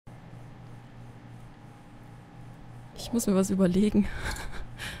Ich muss mir was überlegen.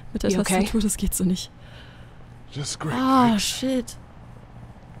 Mit der Tastatur, das geht so nicht. Just great. Ah, shit.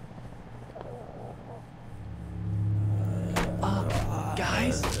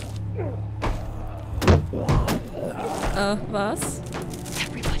 Guys? Was?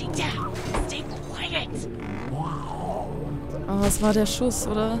 Everybody down. Stay quiet. Oh, es war der Schuss,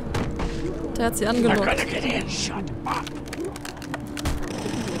 oder? Der hat sie angelockt. They're gonna get in. Shut up.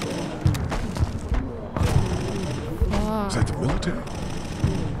 Is that the military?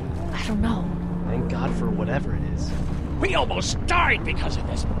 I don't know. Thank God for whatever it is. We almost died because of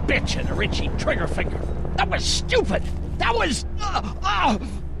this bitch and her itchy trigger finger. That was stupid. That was... Dad!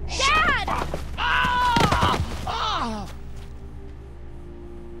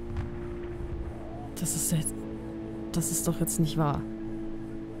 Das ist doch jetzt nicht wahr.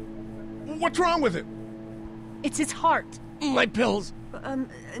 What's wrong with it? It's his heart. My pills.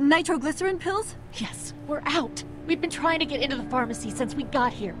 Nitroglycerin pills? Yes, we're out. We've been trying to get into the pharmacy since we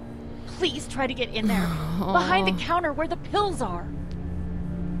got here. Please try to get in there. Behind the counter where the pills are.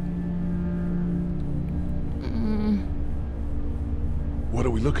 What are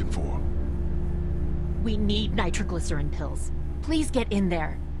we looking for? We need nitroglycerin pills. Please get in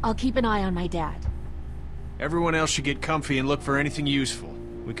there. I'll keep an eye on my dad. Everyone else should get comfy and look for anything useful.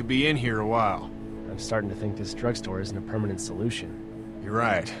 We could be in here a while. I'm starting to think this drugstore isn't a permanent solution. You're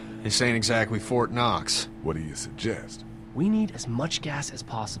right. This ain't exactly Fort Knox. What do you suggest? We need as much gas as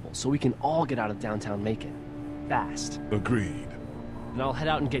possible so we can all get out of downtown Macon. Fast. Agreed. Then I'll head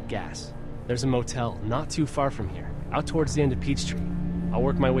out and get gas. There's a motel not too far from here, out towards the end of Peachtree. I'll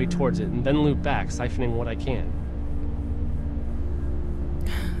work my way towards it and then loop back, siphoning what I can.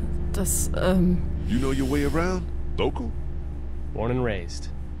 You know your way around? Local? Born and raised.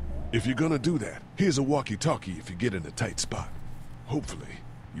 If you're gonna do that, here's a walkie-talkie if you get in a tight spot. Hopefully,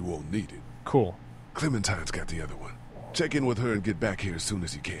 you won't need it. Cool. Clementine's got the other one. Check in with her and get back here as soon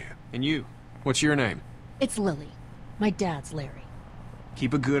as you can. And you? What's your name? It's Lily. My dad's Larry.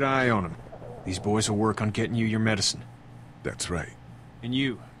 Keep a good eye on him. These boys will work on getting you your medicine. That's right. And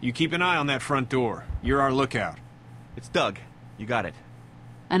you keep an eye on that front door. You're our lookout. It's Doug. You got it.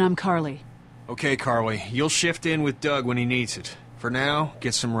 And I'm Carly. Okay, Carly. You'll shift in with Doug when he needs it. For now,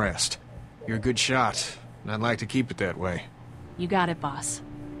 get some rest. You're a good shot, and I'd like to keep it that way. You got it, boss.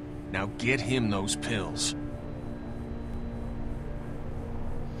 Now get him those pills.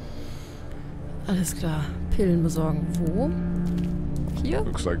 Alles klar. Pillen besorgen. Wo? Hier?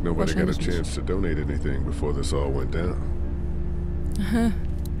 Looks like nobody got a chance to donate anything before this all went down.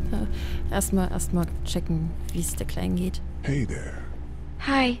 Erstmal checken, wie es der Kleinen geht. Hey there.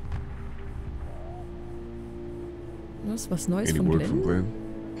 Hi. Was Neues Any von word Glenn? from Glenn?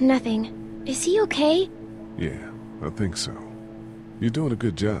 Nothing. Is he okay? Yeah, I think so. You're doing a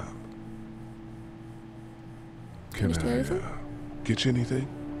good job. Can I get you anything?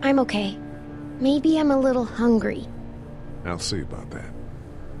 I'm okay. Maybe I'm a little hungry. I'll see about that.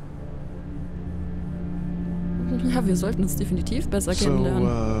 Ja, wir sollten uns definitiv besser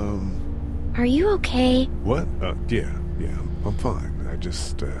kennenlernen. So, Are you okay? what? Yeah, I'm fine. I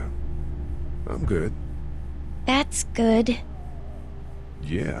just, I'm good. That's good.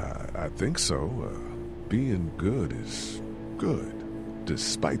 Yeah, I think so. Being good is good,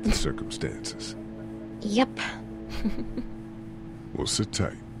 despite the circumstances. Yep. Well, sit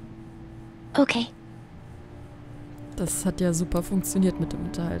tight. Okay. Das hat ja super funktioniert mit dem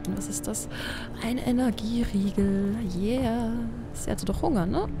Unterhalten. Was ist das? Ein Energieriegel. Yeah. Sie hatte doch Hunger,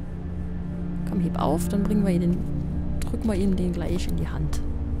 ne? Komm, heb auf, dann drücken wir ihm den gleich in die Hand.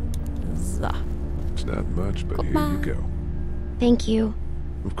 So. It's not much, but Guck here mal. you go. Thank you.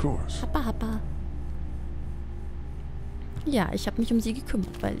 Of course. Happa, happa. Ja, ich habe mich um sie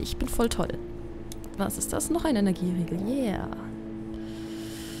gekümmert, weil ich bin voll toll. Was ist das? Noch ein Energieriegel. Yeah.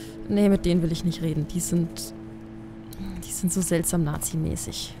 Nee, mit denen will ich nicht reden. Die sind so seltsam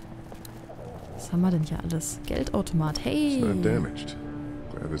nazimäßig. Was haben wir denn hier alles? Geldautomat. Hey. It's not damaged.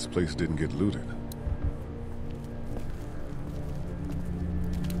 Glad this place didn't get looted.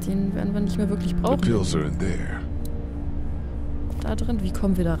 Den werden wir nicht mehr wirklich The brauchen. pills are in there. Da drin. Wie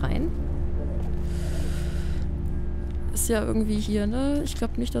kommen wir da rein? Ist ja irgendwie hier, ne? Ich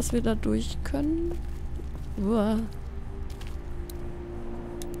glaube nicht, dass wir da durch können. Uah.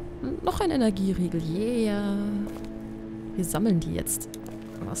 Noch ein Energieriegel. Yeah. Wir sammeln die jetzt.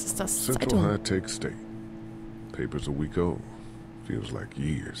 Was ist das? Central Zeitung. High-Tech State. Paper's a week old. Feels like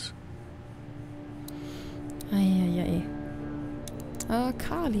years. Eieiei.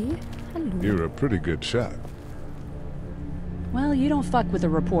 Carly. Hallo. You're a pretty good shot. Well, you don't fuck with a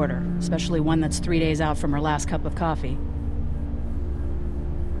reporter, especially one that's 3 days out from her last cup of coffee.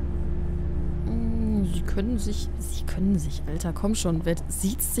 Sie können sich, Alter, komm schon. Wer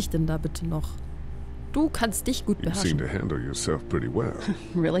sieht sich denn da bitte noch? Du kannst dich gut You seem beherrschen. to handle yourself pretty well.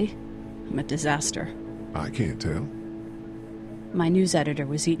 Really? I'm a disaster. I can't tell. My news editor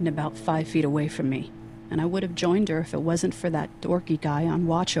was eaten about 5 feet away from me, and I would have joined her if it wasn't for that dorky guy on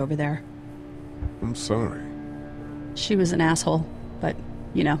watch over there. I'm sorry. She was an asshole, but,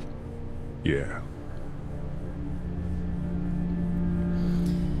 you know. Yeah.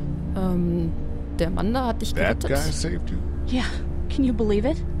 Der Mann da hat dich That gerettet. guy saved you? Yeah, can you believe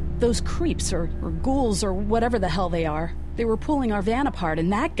it? Those creeps, or ghouls, or whatever the hell they are. They were pulling our van apart,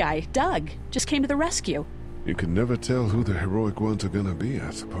 and that guy, Doug, just came to the rescue. You can never tell who the heroic ones are gonna be, I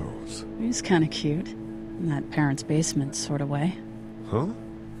suppose. He's kind of cute. In that parents' basement sort of way. Huh?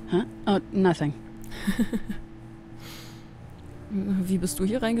 Huh? Oh, nothing. Wie bist du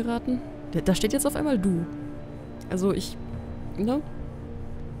hier reingeraten? Da steht jetzt auf einmal du. Also ich, ne?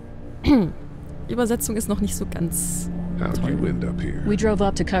 Die Übersetzung ist noch nicht so ganz How'd toll. you end up here? We drove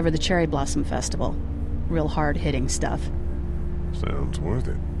up to cover the Cherry Blossom Festival. Real hard-hitting stuff. Sounds worth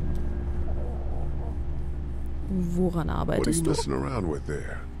it. Woran What are arbeitest you du? messing around with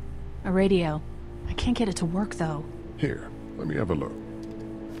there? A radio. I can't get it to work, though. Here, let me have a look.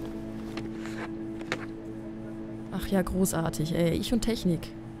 Ach ja, großartig. Ey, ich und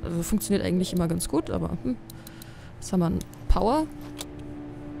Technik. Also funktioniert eigentlich immer ganz gut, aber was haben wir? Power?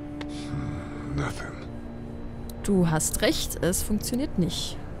 Nothing. Du hast recht, es funktioniert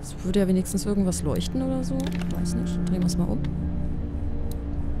nicht. Es würde ja wenigstens irgendwas leuchten oder so. Ich weiß nicht. Drehen wir es mal um.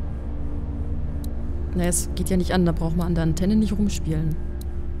 Na, es geht ja nicht an, da braucht man an der Antenne nicht rumspielen.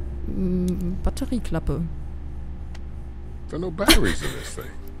 Batterieklappe. There are no batteries in this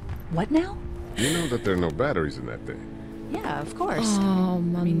thing. What now? You know that there are no batteries in that thing. Yeah, of course. Oh,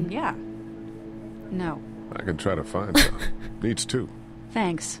 I mean, Mann. yeah. No. I can try to find some. Needs two.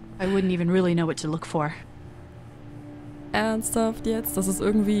 Thanks. I wouldn't even really know what to look for. Ernsthaft jetzt? Das ist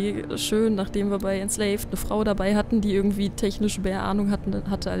irgendwie schön, nachdem wir bei Enslaved eine Frau dabei hatten, die irgendwie technisch mehr Ahnung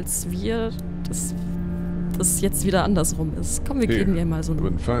hatte als wir, dass das jetzt wieder andersrum ist. Komm, wir geben ihr mal so I've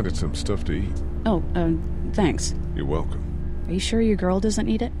einen... been finding some stuff to eat. Oh, thanks. You're welcome. Are you sure your girl doesn't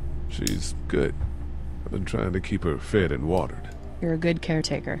need it? She's good. I've been trying to keep her fed and watered. You're a good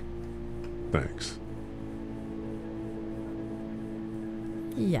caretaker. Thanks.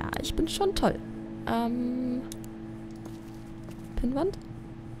 Ja, ich bin schon toll. Pinnwand?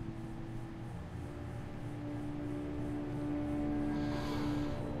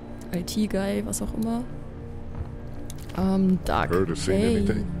 IT-Guy, was auch immer. Dark. Heard or seen Hey.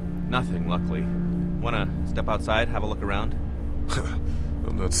 anything? Nothing, luckily. Wanna step outside, have a look around?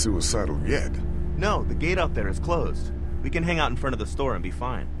 I'm not suicidal yet. No, the gate out there is closed. We can hang out in front of the store and be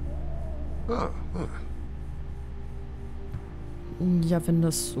fine. Huh. Ja, wenn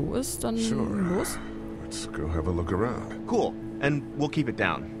das so ist, dann Sure. los. Let's go have a look around. Cool. And we'll keep it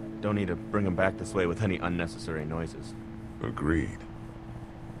down. Don't need to bring him back this way with any unnecessary noises. Agreed.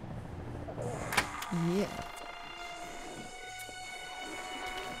 Yeah.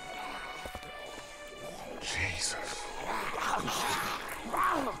 Jesus.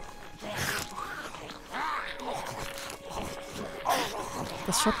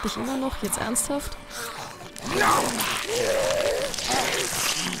 Das schockt dich immer noch? Jetzt ernsthaft?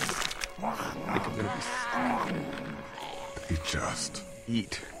 They just.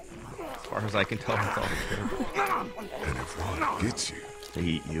 Eat. As far as I can tell, that's all they care. And if one gets you, They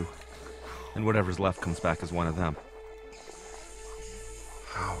eat you. And whatever's left comes back as one of them.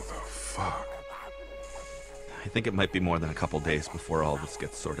 how the fuck? I think it might be more than a couple days before all this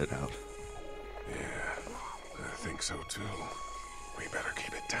gets sorted out. Yeah, I think so too. We better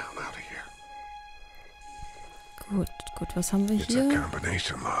keep it down out of here. Gut, was haben wir It's a hier?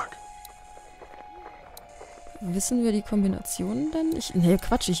 combination lock. Wissen wir die Kombinationen denn? Nee,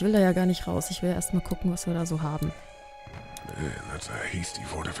 Quatsch, ich will da ja gar nicht raus. Ich will erst mal gucken, was wir da so haben. Man, that's a hasty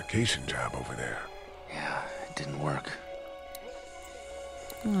fortification job over there. Yeah, it didn't work.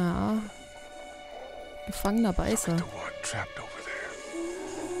 Ja. Gefangener Beißer. The one trapped over there.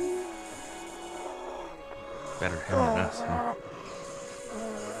 Better him than us, huh?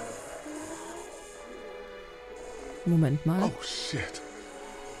 Moment mal. Oh shit.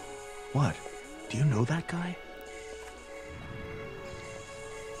 What? Do you know that guy?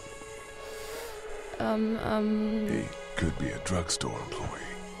 He could be a drugstore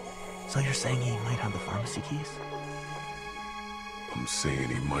employee. So you're saying he might have the pharmacy keys? I'm saying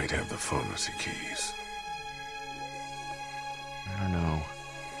he might have the pharmacy keys. I don't know.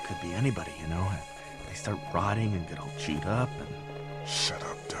 Could be anybody, you know? They start rotting and get all chewed up and... Shut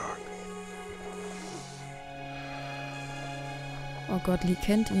up, Doug. Oh Gott, Lee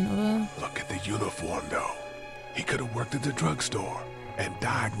kennt ihn, oder? Look at the uniform, though. He could have worked at the drugstore and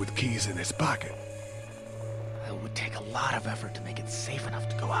died with keys in his pocket. It would take a lot of effort to make it safe enough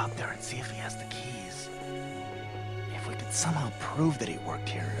to go out there and see if he has the keys. If we could somehow prove that he worked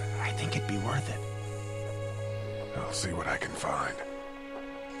here, I think it'd be worth it. I'll see what I can find.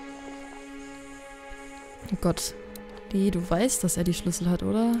 Oh Gott. Lee, du weißt, dass er die Schlüssel hat,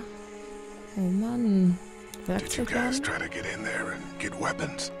 oder? Oh Mann. Did you guys Werkzeugladen? try to get in there and get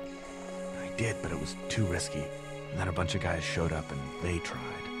weapons? I did, but it was too risky. And then a bunch of guys showed up and they tried.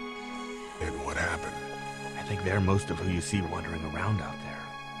 And what happened? I think they're most of who you see wandering around out there.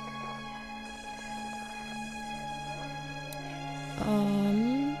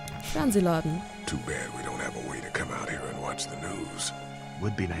 Fernsehladen. Too bad we don't have a way to come out here and watch the news.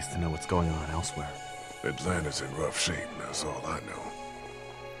 Would be nice to know what's going on elsewhere. Atlanta's in rough shape, that's all I know.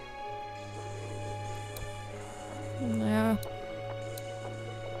 Naja.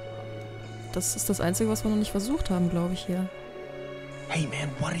 Das ist das Einzige, was wir noch nicht versucht haben, glaube ich, hier. Hey man,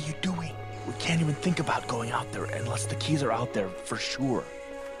 what are you doing? We can't even think about going out there unless the keys are out there for sure.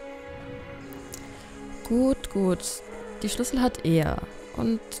 Gut, gut. Die Schlüssel hat er.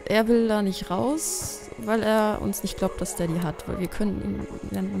 Und er will da nicht raus, weil er uns nicht glaubt, dass der die hat. Weil wir können ihn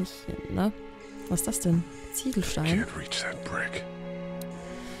ja nicht... Ne? Was ist das denn? Ziegelstein? Can't reach that brick.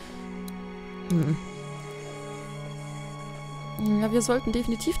 Ja, wir sollten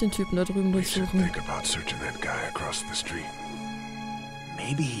definitiv den Typen da drüben We should durchsuchen. think about searching that guy across the street.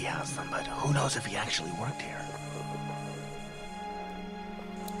 Maybe he has them, but who knows if he actually worked here.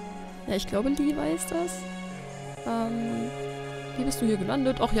 Ja, ich glaube, Lee weiß das. Wie bist du hier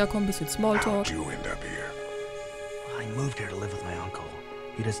gelandet? Ach ja, komm, ein bisschen Smalltalk. How'd you end up here? I moved here to live with my uncle.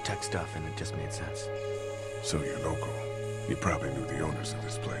 He does tech stuff and it just made sense. So you're local. You probably knew the owners of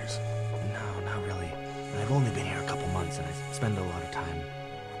this place. No, not really. I've only been here a couple months and I spend a lot of time.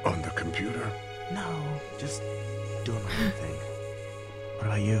 On the computer? No, just doing my own thing. What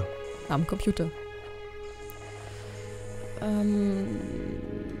about you? Am Computer.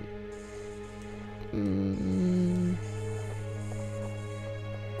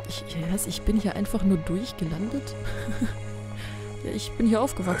 Ich bin hier einfach nur durchgelandet. Ja, ich bin hier I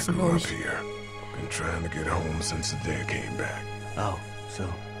aufgewachsen, grew glaube up ich. here. Been trying to get home since the dad came back. Oh, so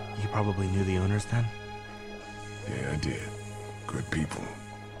you probably knew the owners then? Yeah, I did. Good people.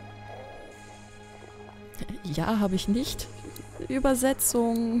 Ja, habe ich nicht.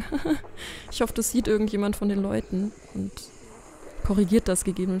 Übersetzung. Ich hoffe, das sieht irgendjemand von den Leuten und korrigiert das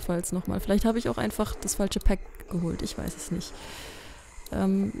gegebenenfalls nochmal. Vielleicht habe ich auch einfach das falsche Pack geholt. Ich weiß es nicht.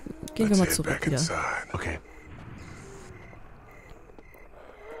 Gehen wir Let's mal head zurück back wieder. inside. Okay.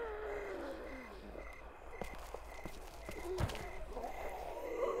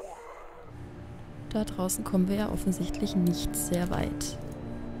 Da draußen kommen wir ja offensichtlich nicht sehr weit.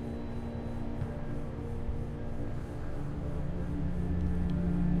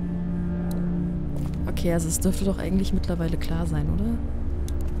 Okay, also es dürfte doch eigentlich mittlerweile klar sein,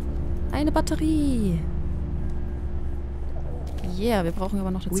 oder? Eine Batterie! Yeah, wir brauchen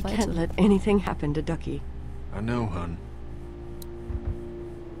aber noch eine We can't zweite. let anything happen to Ducky. I know, hun.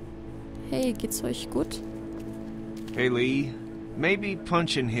 Hey, geht's euch gut? Hey, Lee. Maybe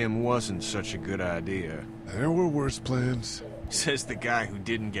punching him wasn't such a good idea. There were worse plans. Says the guy who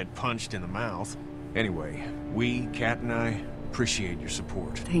didn't get punched in the mouth. Anyway, we, Kat and I, appreciate your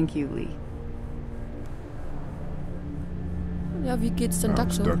support. Thank you, Lee. Ja, wie geht's denn Duck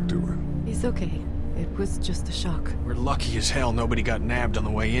How's so? Duck doing? He's okay. It was just a shock. We're lucky as hell nobody got nabbed on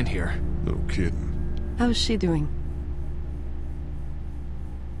the way in here. No kidding. How's she doing?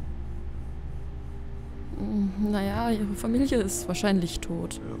 Naja, ihre Familie ist wahrscheinlich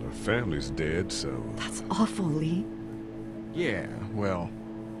tot. Well, her family's dead, so... That's awful, Lee. Yeah, well,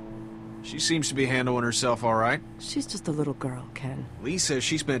 she seems to be handling herself all right. She's just a little girl, Ken. Lee says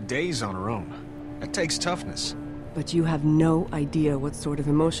she spent days on her own. That takes toughness. But you have no idea what sort of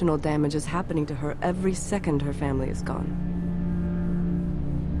emotional damage is happening to her every second her family is gone.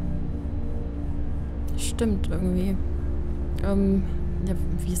 Stimmt, irgendwie. Ja,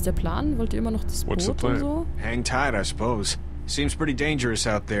 wie ist der Plan? Wollt ihr immer noch das What's the Boot und plan? so? Hang tight, I suppose. Seems pretty dangerous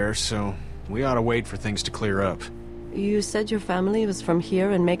out there, so we ought to wait for things to clear up. You said your family was from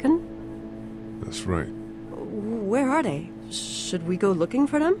here in Macon? That's right. Where are they? Should we go looking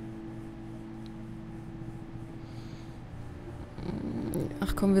for them?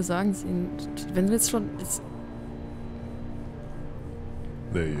 Ach komm, wir sagen es ihnen. Wenn wir jetzt schon...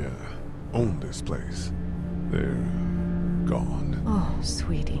 They, own this place. They're gone. Oh,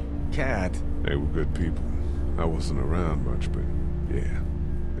 sweetie. Kat, They were good people. I wasn't around much, but yeah,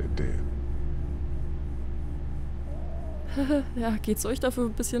 they're dead. Ja, geht's euch dafür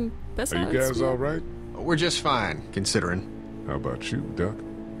ein bisschen besser Are you als guys mir? all right? We're just fine, considering. How about you, Duck?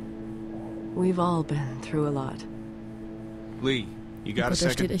 We've all been through a lot. Lee, you got a Gott, der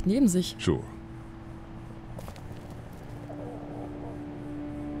steht second? echt neben sich. Sure.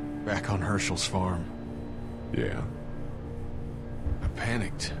 Back on Herschel's farm. Yeah. I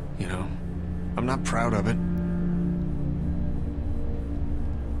panicked, you know. I'm not proud of it.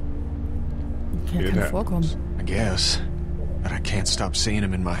 Ja, It kann happens. vorkommen. I guess. But I can't stop seeing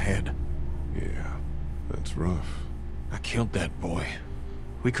him in my head. Yeah, that's rough. I killed that boy.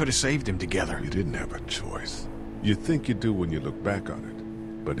 We could have saved him together. You didn't have a choice. You think you do when you look back on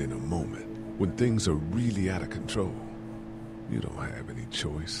it. But in a moment, when things are really out of control, you don't have any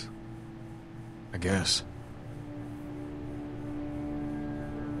choice. I guess.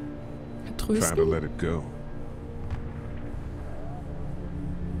 Try to Trösten? let it go.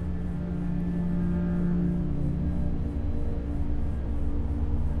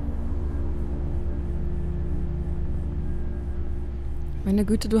 Meine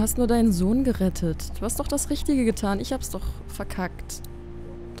Güte, du hast nur deinen Sohn gerettet. Du hast doch das Richtige getan. Ich hab's doch verkackt.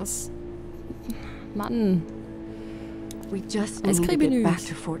 Das... Mann. We just Es need to get kriminös. back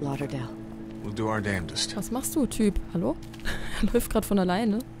to Fort Lauderdale. We'll do our damnedest. Was machst du, Typ? Hallo? Er läuft gerade von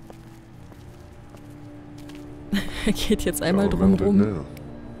alleine. Er geht jetzt einmal All drum loaded rum. now.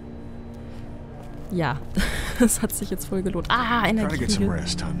 Ja, das hat sich jetzt voll gelohnt. Ah, Try to get some Energieriegel.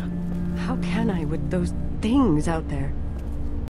 rest, hon. How can I with those things out there?